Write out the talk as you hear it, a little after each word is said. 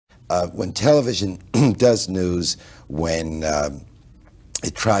when television does news, when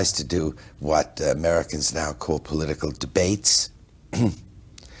it tries to do what Americans now call political debates,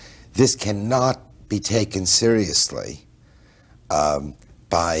 this cannot be taken seriously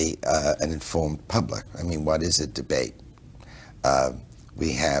by an informed public. I mean, what is a debate?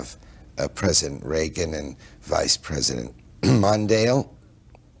 We have President Reagan and Vice President Mondale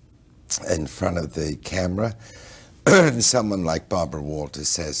in front of the camera, and someone like Barbara Walters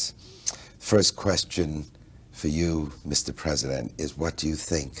says, first question for you, Mr. President, is what do you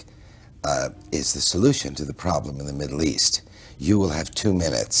think is the solution to the problem in the Middle East? You will have 2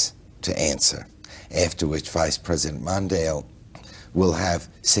 minutes to answer, after which Vice President Mondale will have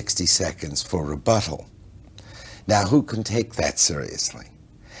 60 seconds for rebuttal. Now, who can take that seriously?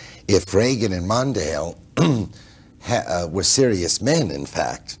 If Reagan and Mondale were serious men, in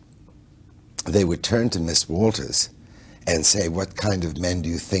fact, they would turn to Miss Walters and say, what kind of men do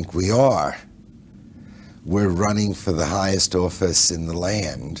you think we are? We're running for the highest office in the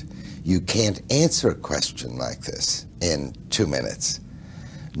land. You can't answer a question like this in 2 minutes,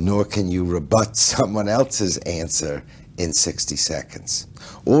 nor can you rebut someone else's answer in 60 seconds.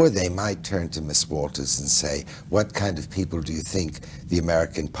 Or they might turn to Miss Walters and say, what kind of people do you think the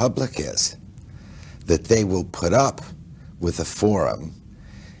American public is, that they will put up with a forum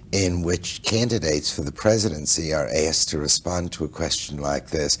in which candidates for the presidency are asked to respond to a question like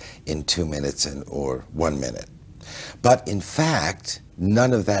this in 2 minutes or 1 minute. But in fact,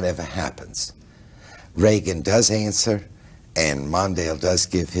 none of that ever happens. Reagan does answer, and Mondale does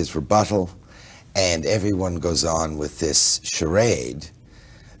give his rebuttal, and everyone goes on with this charade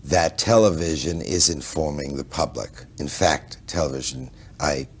that television is informing the public. In fact, television,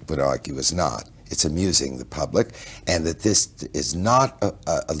 I would argue, is not. It's amusing the public, and that this is not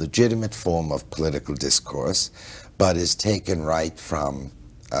a legitimate form of political discourse, but is taken right from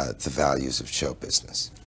the values of show business.